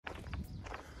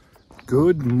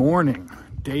Good morning,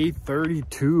 day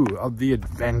 32 of the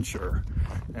adventure,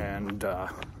 and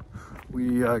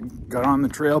we got on the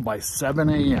trail by 7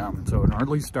 a.m. so an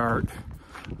early start.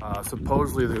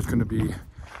 Supposedly there's going to be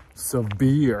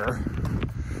severe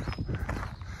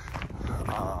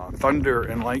thunder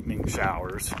and lightning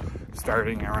showers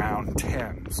starting around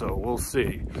 10, so we'll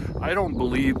see. I don't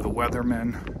believe the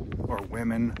weathermen or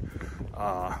women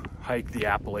hike the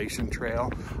Appalachian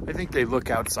Trail. I think they look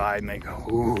outside and they go,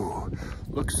 ooh,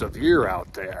 looks severe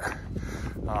out there.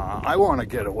 I want to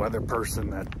get a weather person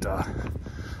that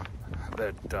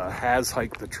has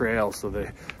hiked the trail so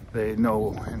they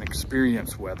know and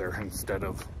experience weather instead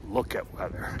of look at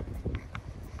weather.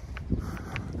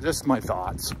 Just my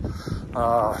thoughts.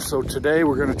 So today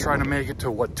we're going to try to make it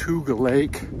to Watauga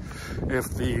Lake. If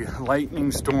the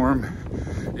lightning storm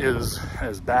is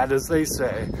as bad as they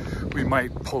say, we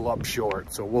might pull up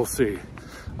short, so we'll see.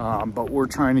 But we're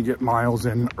trying to get miles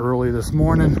in early this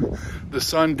morning. The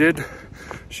sun did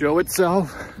show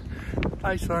itself.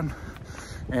 Hi, sun.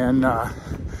 And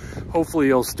hopefully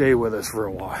you'll stay with us for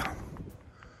a while.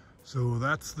 So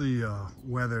that's the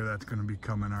weather that's going to be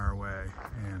coming our way.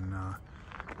 And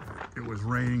it was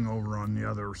raining over on the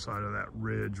other side of that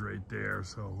ridge right there,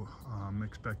 so I'm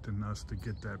expecting us to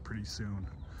get that pretty soon.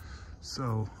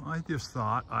 So I just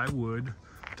thought I would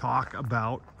talk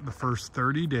about the first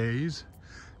 30 days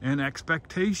and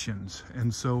expectations.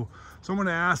 And so someone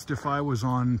asked if I was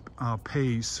on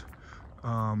pace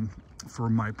for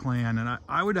my plan, and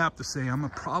I would have to say I'm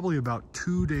probably about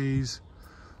 2 days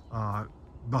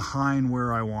behind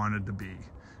where I wanted to be.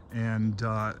 And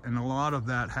a lot of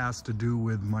that has to do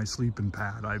with my sleeping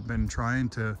pad. I've been trying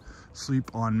to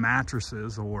sleep on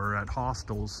mattresses or at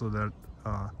hostels so that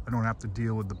I don't have to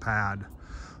deal with the pad.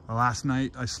 Last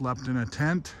night I slept in a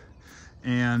tent,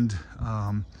 and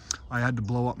I had to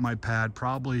blow up my pad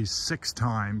probably 6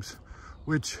 times,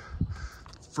 which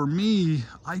for me,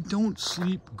 I don't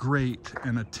sleep great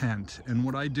in a tent. And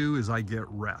what I do is I get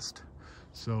rest.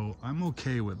 So I'm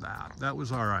okay with that. That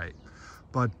was all right.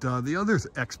 But the other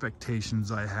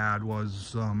expectations I had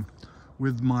was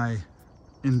with my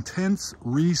intense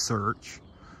research,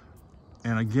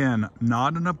 and again,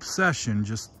 not an obsession,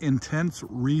 just intense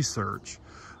research,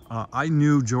 I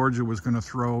knew Georgia was going to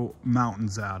throw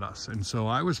mountains at us. And so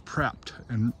I was prepped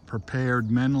and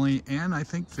prepared mentally and I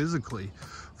think physically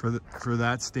for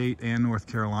that state and North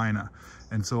Carolina.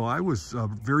 And so I was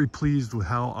very pleased with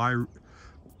how I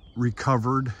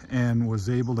recovered and was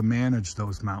able to manage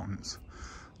those mountains.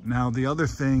 Now, the other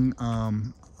thing,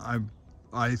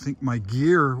 I think my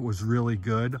gear was really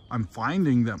good. I'm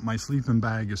finding that my sleeping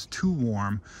bag is too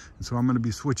warm, and so I'm going to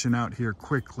be switching out here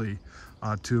quickly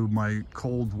to my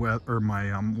cold weather or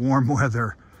my warm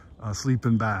weather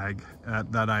sleeping bag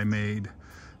that I made.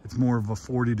 It's more of a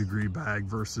 40-degree bag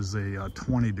versus a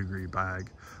 20-degree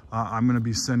bag. I'm going to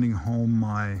be sending home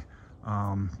my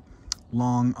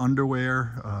long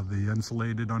underwear, the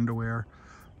insulated underwear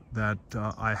that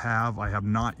I have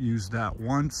not used that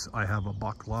once. I have a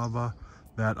baklava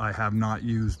that I have not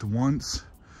used once.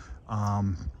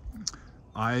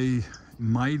 I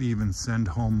might even send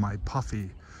home my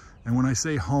puffy. And when I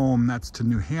say home, that's to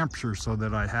New Hampshire so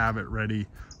that I have it ready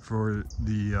for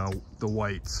the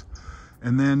whites.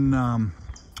 And then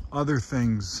other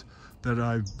things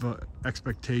that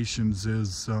expectations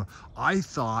is I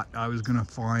thought I was gonna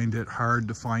find it hard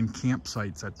to find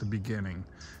campsites at the beginning.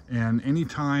 And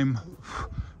anytime,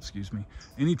 excuse me,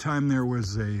 anytime there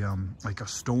was like a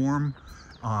storm,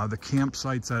 the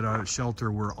campsites at a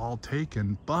shelter were all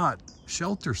taken, but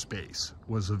shelter space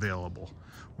was available.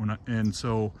 And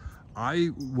so I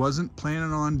wasn't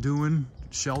planning on doing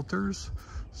shelters.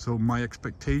 So my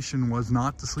expectation was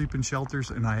not to sleep in shelters,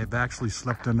 and I have actually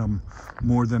slept in them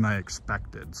more than I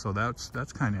expected. So that's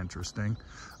kind of interesting.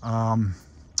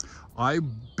 I've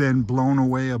been blown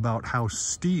away about how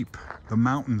steep the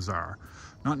mountains are.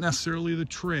 Not necessarily the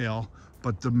trail,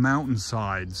 but the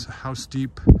mountainsides, how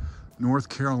steep North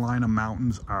Carolina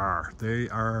mountains are. They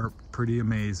are pretty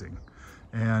amazing.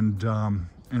 And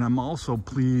I'm also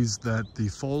pleased that the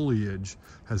foliage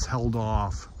has held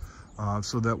off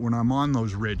so that when I'm on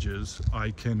those ridges,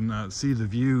 I can see the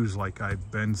views like I've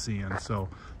been seeing. So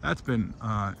that's been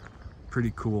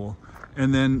pretty cool.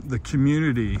 And then the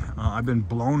community, I've been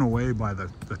blown away by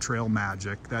the trail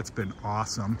magic. That's been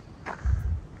awesome.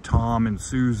 Tom and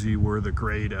Susie were the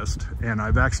greatest. And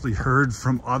I've actually heard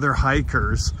from other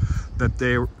hikers that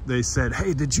they said,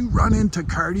 hey, did you run into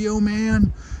Cardio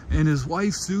Man and his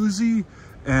wife Susie?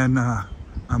 And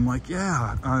I'm like,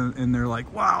 yeah. And they're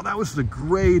like, wow, that was the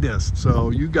greatest.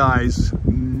 So you guys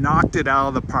knocked it out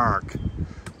of the park.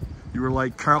 You were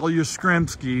like Carl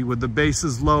Yastrzemski with the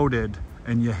bases loaded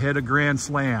and you hit a grand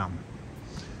slam.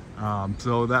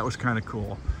 So that was kind of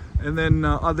cool. And then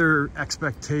other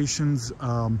expectations,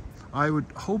 I would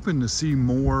hoping to see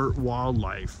more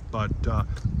wildlife, but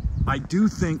I do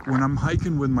think when I'm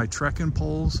hiking with my trekking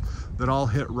poles that I'll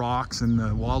hit rocks and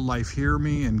the wildlife hear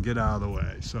me and get out of the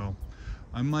way. So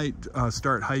I might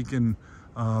start hiking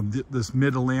this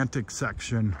mid-Atlantic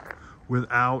section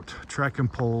without trekking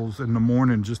poles in the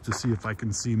morning just to see if I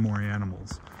can see more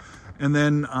animals. And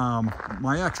then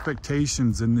my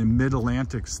expectations in the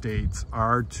mid-Atlantic states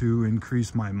are to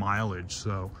increase my mileage.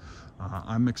 So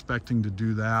I'm expecting to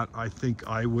do that. I think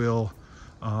I will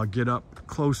get up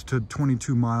close to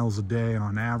 22 miles a day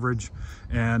on average.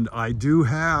 And I do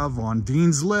have on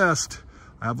Dean's list,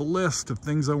 I have a list of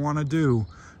things I want to do.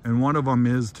 And one of them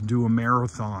is to do a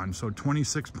marathon. So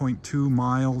 26.2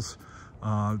 miles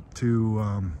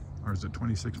or is it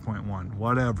 26.1,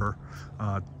 whatever,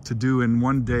 to do in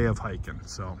one day of hiking.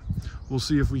 So we'll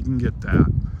see if we can get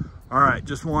that. All right,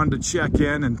 just wanted to check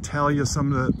in and tell you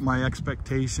some of my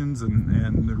expectations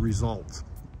and the results.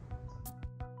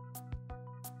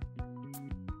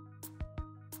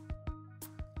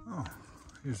 Oh,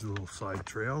 here's a little side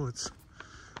trail. Let's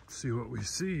see what we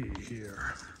see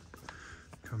here.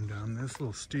 Come down this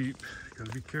little steep,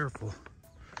 gotta be careful.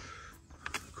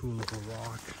 Cool little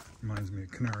rock, reminds me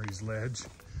of Canary's Ledge.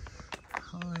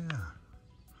 Oh yeah,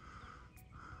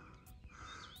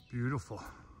 beautiful.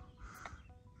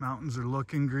 Mountains are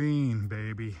looking green,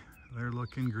 baby. They're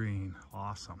looking green,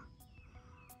 awesome.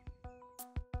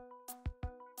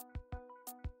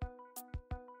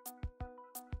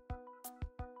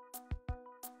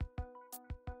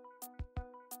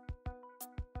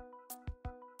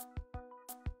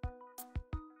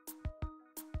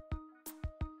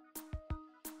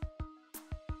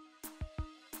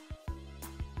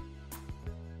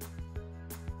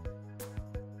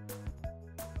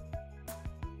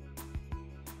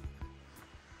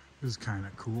 Is kind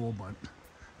of cool, but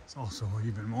it's also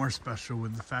even more special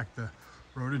with the fact that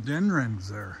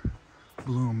rhododendrons are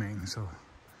blooming. So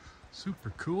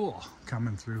super cool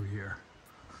coming through here.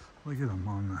 Look at them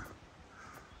on the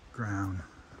ground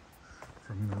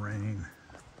from the rain.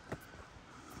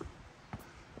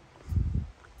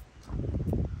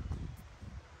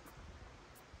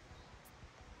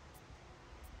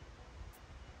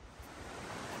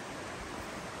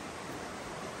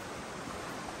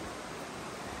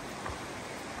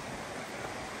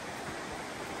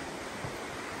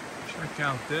 Check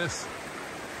out this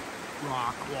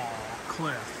rock wall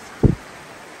cliff.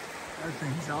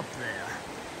 Everything's up there.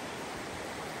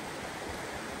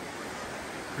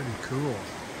 Pretty cool.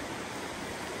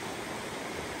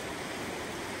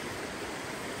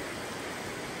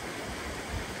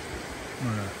 I'm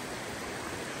gonna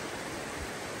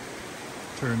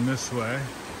turn this way.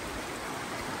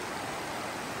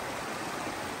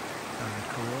 Kind of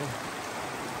cool.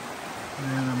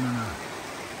 And I'm gonna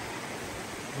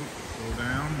go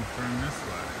down and turn this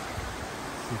way.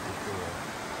 Super cool.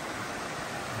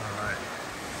 All right.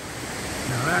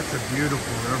 Now that's a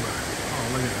beautiful river. Oh,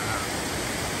 look at that.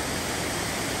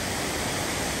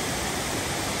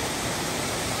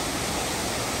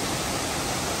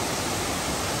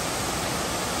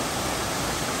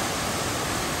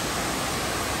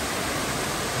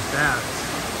 That's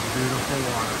beautiful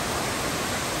waterfall.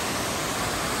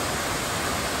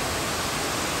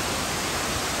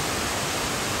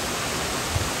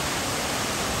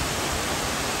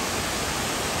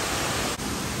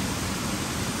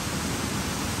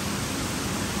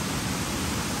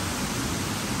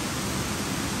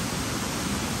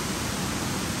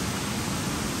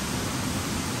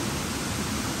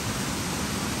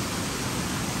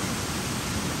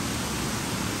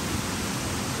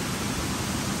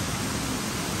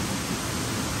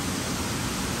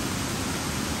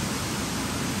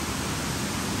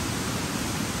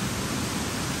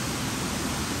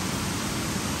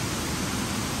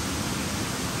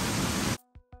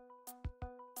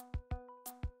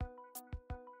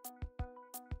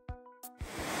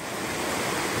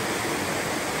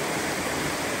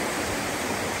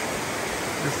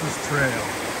 This is trail.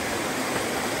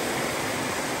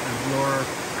 There's Laura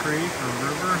Creek or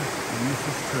river, and this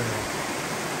is trail.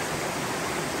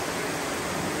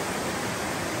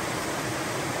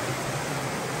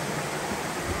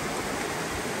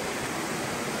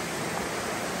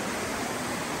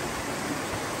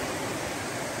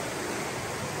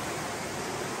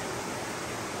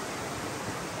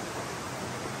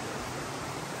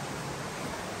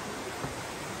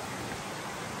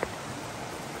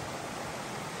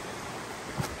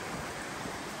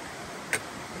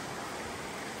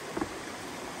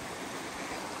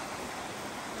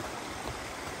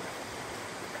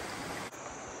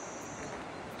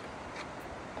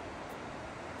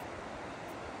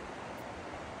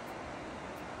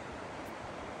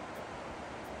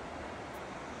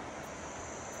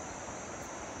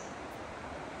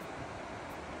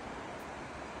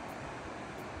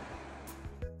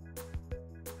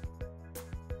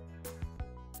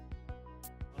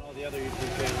 All the other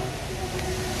YouTube channels.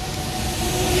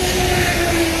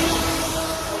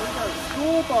 Oh, we got a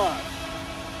school bus.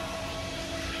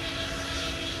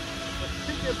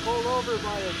 Let's get pulled over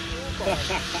by a school bus.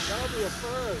 That'll be a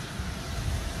first.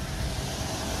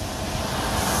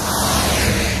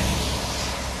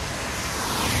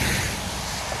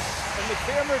 And the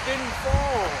camera didn't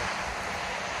fall.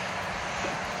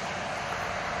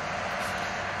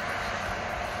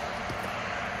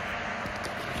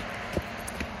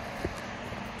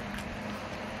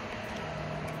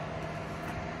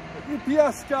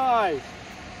 UPS guy.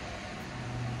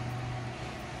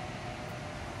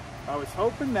 I was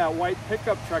hoping that white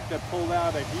pickup truck that pulled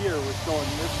out of here was going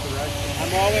this direction.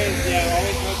 I'm always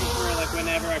looking for, like,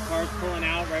 whenever a car's pulling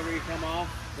out right where you come off,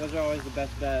 those are always the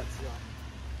best bets. Yeah.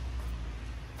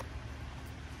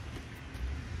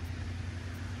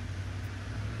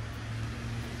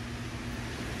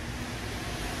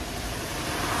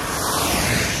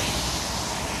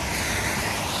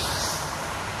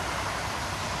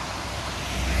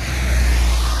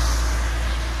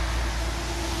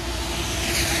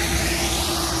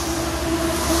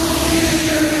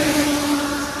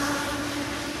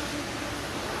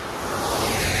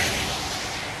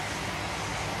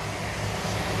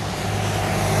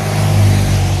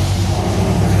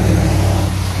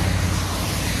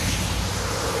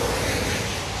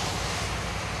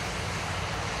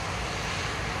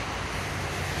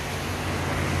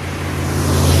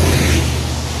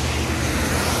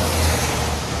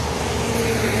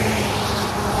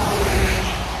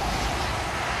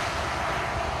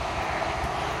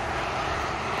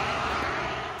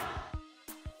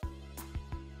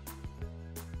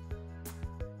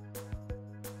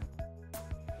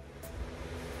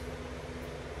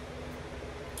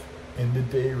 In the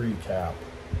day recap,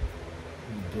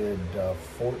 we did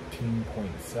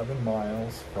 14.7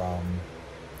 miles from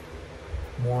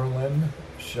Moreland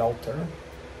Shelter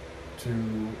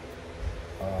to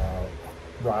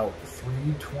Route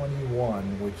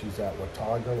 321, which is at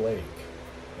Watauga Lake,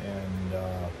 and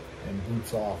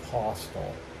Boots Off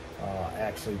Hostel.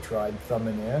 Actually tried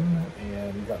thumbing in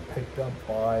and got picked up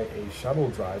by a shuttle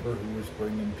driver who was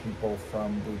bringing people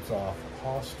from Boots Off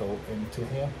Hostel into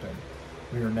Hampton.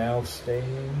 We are now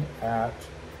staying at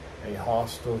a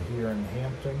hostel here in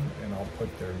Hampton, and I'll put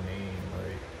their name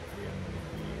right in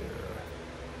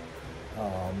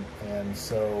here. And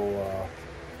so,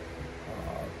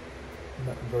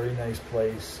 very nice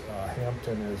place.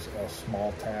 Hampton is a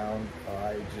small town.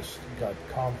 I just got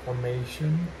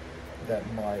confirmation that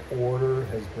my order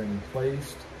has been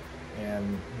placed,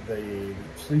 and the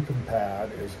sleeping pad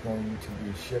is going to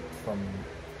be shipped from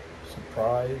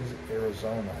Surprise,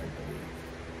 Arizona, I believe.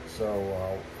 So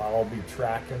I'll be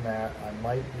tracking that. I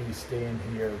might be staying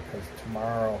here because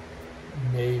tomorrow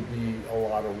may be a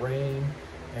lot of rain,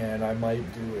 and I might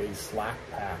do a slack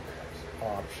pack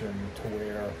option to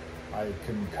where I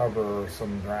can cover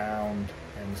some ground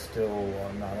and still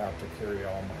not have to carry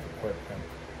all my equipment.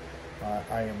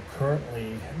 I am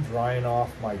currently drying off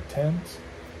my tent,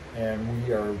 and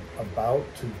we are about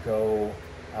to go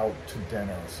out to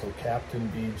dinner. So Captain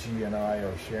BG and I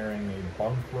are sharing a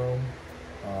bunk room.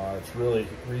 It's really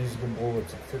reasonable.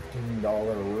 It's a $15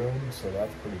 room, so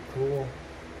that's pretty cool.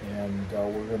 And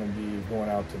we're going to be going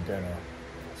out to dinner.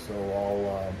 So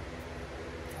I'll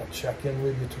check in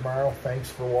with you tomorrow.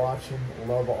 Thanks for watching.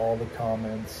 Love all the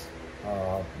comments.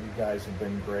 You guys have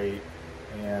been great,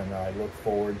 and I look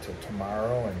forward to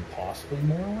tomorrow and possibly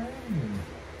more rain.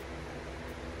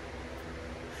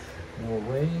 No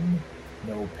rain,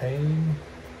 no pain,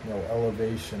 no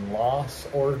elevation loss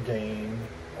or gain,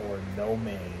 or no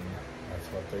main. That's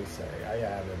what they say. I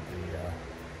added the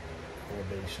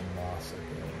elevation loss or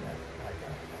gain. I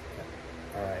got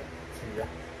it. All right, see ya.